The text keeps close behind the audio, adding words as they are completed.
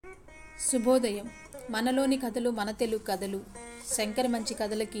శుభోదయం. మనలోని కథలు మన తెలుగు కథలు. శంకర మంచి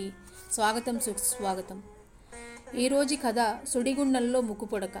కథలకి స్వాగతం, సుస్వాగతం. ఈరోజు కథ సుడిగుండంలో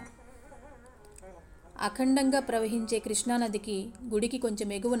ముక్కుపుడక. అఖండంగా ప్రవహించే కృష్ణానదికి గుడికి కొంచెం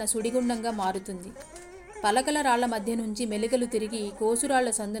ఎగువన సుడిగుండంగా మారుతుంది. పలకల రాళ్ల మధ్య నుంచి మెలికలు తిరిగి కోసురాళ్ల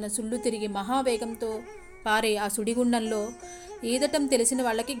సందున సుళ్ళు తిరిగి మహావేగంతో పారే ఆ సుడిగుండంలో ఈదటం తెలిసిన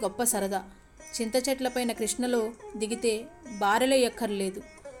వాళ్ళకి గొప్ప సరదా. చింత చెట్లపైన కృష్ణలో దిగితే బారెలయ్యక్కర్లేదు,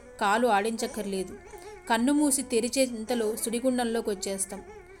 కాలు ఆడించక్కర్లేదు. కన్ను మూసి తెరిచేంతలో సుడిగుండంలోకి వచ్చేస్తాం.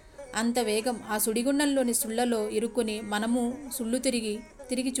 అంత వేగం. ఆ సుడిగుండంలోని సుళ్లలో ఇరుక్కుని మనము సుళ్ళు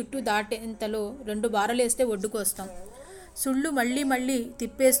తిరిగి చుట్టూ దాటేంతలో 2 బారలేస్తే ఒడ్డుకు వస్తాం. సుళ్ళు మళ్ళీ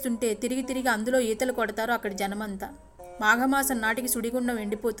తిప్పేస్తుంటే తిరిగి అందులో ఈతలు కొడతారు అక్కడి జనమంతా. మాఘమాసం నాటికి సుడిగుండం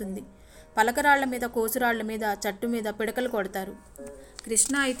ఎండిపోతుంది. పలకరాళ్ల మీద, కోసురాళ్ల మీద, చట్టు మీద పిడకలు కొడతారు.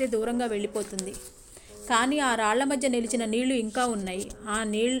 కృష్ణ అయితే దూరంగా వెళ్ళిపోతుంది. కానీ ఆ రాళ్ల మధ్య నిలిచిన నీళ్లు ఇంకా ఉన్నాయి. ఆ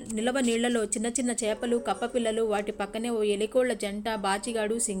నిలవ నీళ్లలో చిన్న చిన్న చేపలు, కప్పపిల్లలు, వాటి పక్కనే ఓ ఎలికోళ్ల జంట,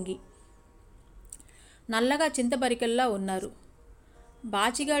 బాచిగాడు, సింగి నల్లగా చింతబరికెల్లా ఉన్నారు.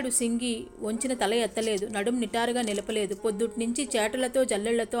 బాచిగాడు సింగి వంచిన తల ఎత్తలేదు, నడుం నిటారుగా నిలపలేదు. పొద్దుట్నుంచి చేటలతో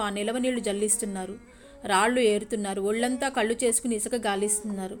జల్లెళ్లతో ఆ నిలవ నీళ్లు జల్లిస్తున్నారు. రాళ్లు ఏరుతున్నారు. ఒళ్లంతా కళ్ళు చేసుకుని ఇసుక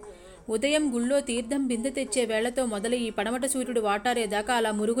గాలిస్తున్నారు. ఉదయం గుళ్ళో తీర్థం బిందె తెచ్చే వేళ్లతో మొదలు ఈ పడమట సూర్యుడు వాటారేదాకా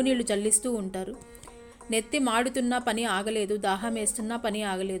అలా మురుగునీళ్లు జల్లిస్తూ ఉంటారు. నెత్తి మాడుతున్నా పని ఆగలేదు, దాహమేస్తున్నా పని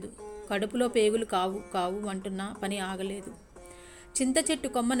ఆగలేదు, కడుపులో పేగులు కావు అంటున్నా పని ఆగలేదు. చింత చెట్టు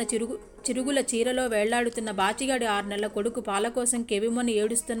కొమ్మన చిరుగుల చీరలో వేళ్లాడుతున్న బాచిగాడి 6 నెలల కొడుకు పాల కోసం కెవిమని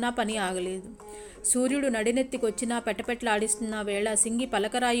ఏడుస్తున్నా పని ఆగలేదు. సూర్యుడు నడినెత్తికొచ్చినా పెటపెట్లాడిస్తున్న వేళ సింగి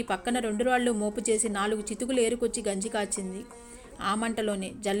పలకరాయి పక్కన 2 రాళ్లు మోపు చేసి 4 చితుకులు ఏరుకొచ్చి గంజి కాచింది. ఆ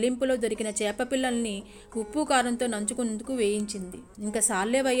మంటలోనే జల్లింపులో దొరికిన చేపపిల్లల్ని ఉప్పు కారంతో నంచుకుందుకు వేయించింది. ఇంకా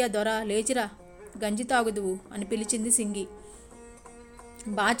సాల్లేవయ్యా దొర, లేచిరా, గంజి తాగుదువు అని పిలిచింది సింగి.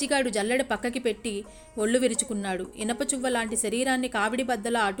 బాచిగాడు జల్లెడ పక్కకి పెట్టి ఒళ్ళు విరుచుకున్నాడు. ఇనపచువ్వ లాంటి శరీరాన్ని కావిడి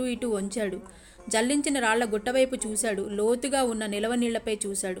బద్దలా అటూ ఇటూ వంచాడు. జల్లించిన రాళ్ల గుట్టవైపు చూశాడు. లోతుగా ఉన్న నిలవ నీళ్లపై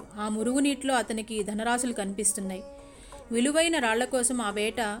చూశాడు. ఆ మురుగునీటిలో అతనికి ధనరాశులు కనిపిస్తున్నాయి. విలువైన రాళ్ల కోసం ఆ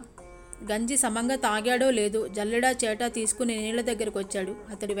వేట గంజి సమంగా తాగాడో లేదో జల్లెడా చేటా తీసుకుని నీళ్ల దగ్గరకు వచ్చాడు.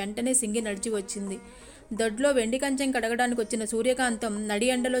 అతడి వెంటనే సింగి నడిచి వచ్చింది. దొడ్లో వెండి కంచెం కడగడానికి వచ్చిన సూర్యకాంతం నడి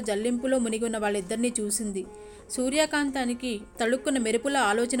ఎండలో జల్లింపులో మునిగి ఉన్న వాళ్ళిద్దరినీ చూసింది. సూర్యకాంతానికి తళుక్కున మెరుపుల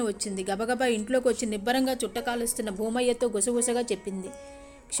ఆలోచన వచ్చింది. గబగబా ఇంట్లోకి వచ్చి నిబ్బరంగా చుట్టకాలుస్తున్న భూమయ్యతో గుసగుసగా చెప్పింది.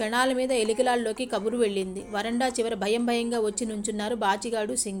 క్షణాల మీద ఎలికిలాల్లోకి కబురు వెళ్ళింది. వరండా చివర భయంగా వచ్చి నుంచున్నారు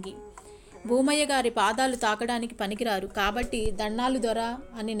బాచిగాడు, సింగి. భూమయ్య గారి పాదాలు తాకడానికి పనికిరారు కాబట్టి దండాలు దొర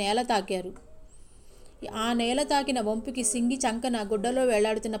అని నేల తాకారు. ఆ నేల తాకిన వంపుకి సింగి చంకన గుడ్డలో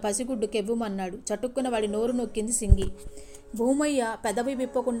వేలాడుతున్న పసిగుడ్డు కెవ్వుమన్నాడు. చటుక్కున వాడి నోరు నొక్కింది సింగి. భూమయ్య పెదవి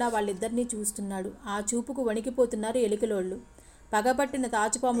విప్పకుండా వాళ్ళిద్దరినీ చూస్తున్నాడు. ఆ చూపుకు వణికిపోతున్నారు ఎలికలోళ్ళు. పగపట్టిన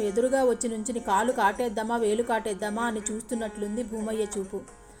తాచుపాము ఎదురుగా వచ్చి నుంచుని కాలు కాటేద్దామా, వేలు కాటేద్దామా అని చూస్తున్నట్లుంది భూమయ్య చూపు.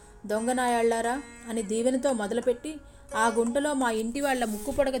 దొంగనాయాళ్లారా అని దీవెనతో మొదలుపెట్టి, ఆ గుంటలో మా ఇంటి వాళ్ల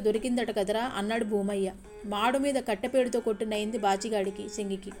ముక్కు పొడక దొరికిందట కదరా అన్నాడు భూమయ్య. మాడు మీద కట్టెపేడుతో కొట్టినయింది బాచిగాడికి,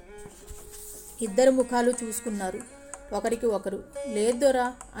 సింగికి. ఇద్దరు ముఖాలు చూసుకున్నారు ఒకరికి ఒకరు. లేద్దోరా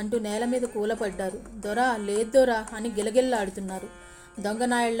అంటూ నేల మీద కూలపడ్డారు. దొరా లేద్దోరా అని గిలగిల్లాడుతున్నారు.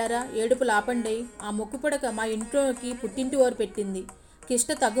 దొంగనాయళ్లారా, ఏడుపులు ఆపండి. ఆ ముక్కు పొడక మా ఇంట్లోకి పుట్టింటి ఓరు పెట్టింది.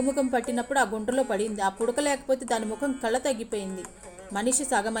 కిష్ట తగ్గుముఖం పట్టినప్పుడు ఆ గుంటలో పడింది. ఆ పుడక లేకపోతే దాని ముఖం కళ్ళ తగ్గిపోయింది. మనిషి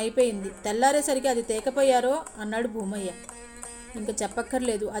సగం అయిపోయింది. తెల్లారేసరికి అది తేకపోయారో అన్నాడు భూమయ్య. ఇంకా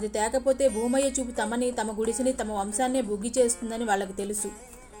చెప్పక్కర్లేదు. అది తేకపోతే భూమయ్య చూపు తమని, తమ గుడిసిని, తమ వంశాన్నే బుగ్గి చేస్తుందని వాళ్ళకి తెలుసు.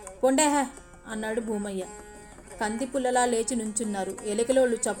 పొండేహ అన్నాడు భూమయ్య. కంది పుల్లలా లేచి నుంచున్నారు.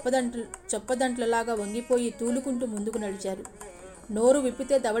 ఎలికలోళ్ళు చొప్పదంట్లలాగా వంగిపోయి తూలుకుంటూ ముందుకు నడిచారు. నోరు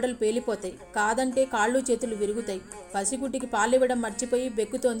విప్పితే దవడలు పేలిపోతాయి, కాదంటే కాళ్ళు చేతులు విరుగుతాయి. పసిగుడ్డికి పాలివ్వడం మర్చిపోయి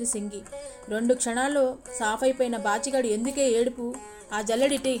బెక్కుతోంది సింగి. 2 క్షణాల్లో సాఫైపోయిన బాచిగాడు ఎందుకే ఏడుపు, ఆ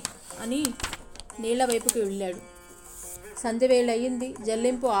జల్లెడిటి అని నీళ్ల వైపుకి వెళ్ళాడు. సంధ్యవేళయింది.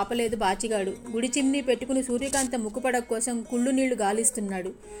 జల్లింపు ఆపలేదు బాచిగాడు. గుడి చిమ్నీ పెట్టుకుని సూర్యకాంత ముక్కుపడక కోసం కుళ్ళు నీళ్లు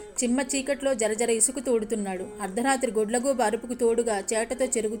గాలిస్తున్నాడు. చిమ్మ చీకట్లో జరజర ఇసుకు తోడుతున్నాడు. అర్ధరాత్రి గొడ్లగూబ అరుపుకు తోడుగా చేటతో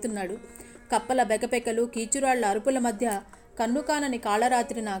చెరుగుతున్నాడు. కప్పల బెకపెకలు, కీచురాళ్ల అరుపుల మధ్య కన్నుకానని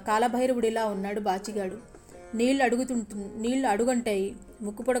కాళరాత్రిన కాలభైరవుడిలా ఉన్నాడు బాచిగాడు. నీళ్లు అడుగంటాయి.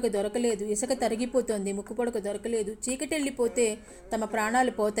 ముక్కుపొడక దొరకలేదు. ఇసుక తరిగిపోతోంది. ముక్కుపొడక దొరకలేదు. చీకటెళ్ళిపోతే తమ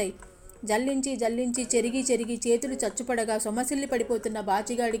ప్రాణాలు పోతాయి. జల్లించి చెరిగి చేతులు చచ్చుపడగా సొమసిల్లి పడిపోతున్న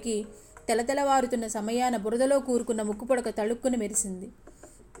బాచిగాడికి తెలతెలవారుతున్న సమయాన బురదలో కూరుకున్న ముక్కుపొడక తళుక్కున మెరిసింది.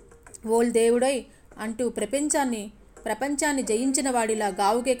 ఓల్ దేవుడోయ్ అంటూ ప్రపంచాన్ని జయించిన వాడిలా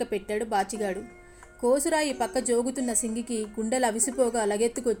గావుకేక పెట్టాడు బాచిగాడు. కోసురాయి పక్క జోగుతున్న సింగికి గుండెలు అవిసిపోగా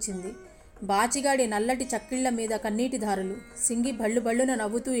లగెత్తుకొచ్చింది. బాచిగాడి నల్లటి చక్కిళ్ల మీద కన్నీటి ధారలు. సింగి భళ్ళు భళ్ళున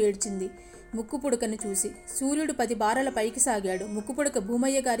నవ్వుతూ ఏడ్చింది ముక్కుపుడకను చూసి. సూర్యుడు 10 బారల పైకి సాగాడు. ముక్కుపుడక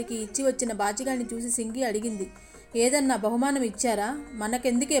భూమయ్య గారికి ఇచ్చి వచ్చిన బాచిగాడిని చూసి సింగి అడిగింది, ఏదన్నా బహుమానం ఇచ్చారా?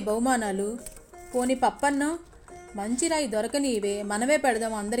 మనకెందుకే బహుమానాలు? పోని పప్పన్నం? మంచిరాయి దొరకనీవే, మనమే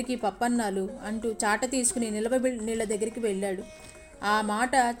పెడదాం అందరికీ పప్పన్నాలు అంటూ చాట తీసుకుని నీళ్ళ దగ్గరికి వెళ్ళాడు. ఆ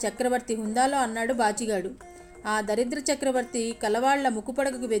మాట చక్రవర్తి హుందాలో అన్నాడు బాచిగాడు. ఆ దరిద్ర చక్రవర్తి కలవాళ్ల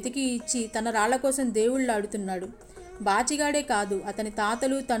ముక్కుపడకకు వెతికి ఇచ్చి తన రాళ్ల కోసం దేవుళ్ళాడుతున్నాడు. బాచిగాడే కాదు, అతని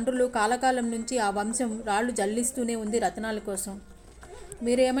తాతలు తండ్రులు కాలకాలం నుంచి ఆ వంశం రాళ్ళు జల్లిస్తూనే ఉంది రతనాల కోసం.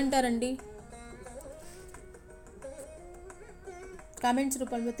 మీరేమంటారండి? కామెంట్స్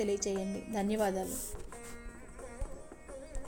రూపంలో తెలియచేయండి. ధన్యవాదాలు.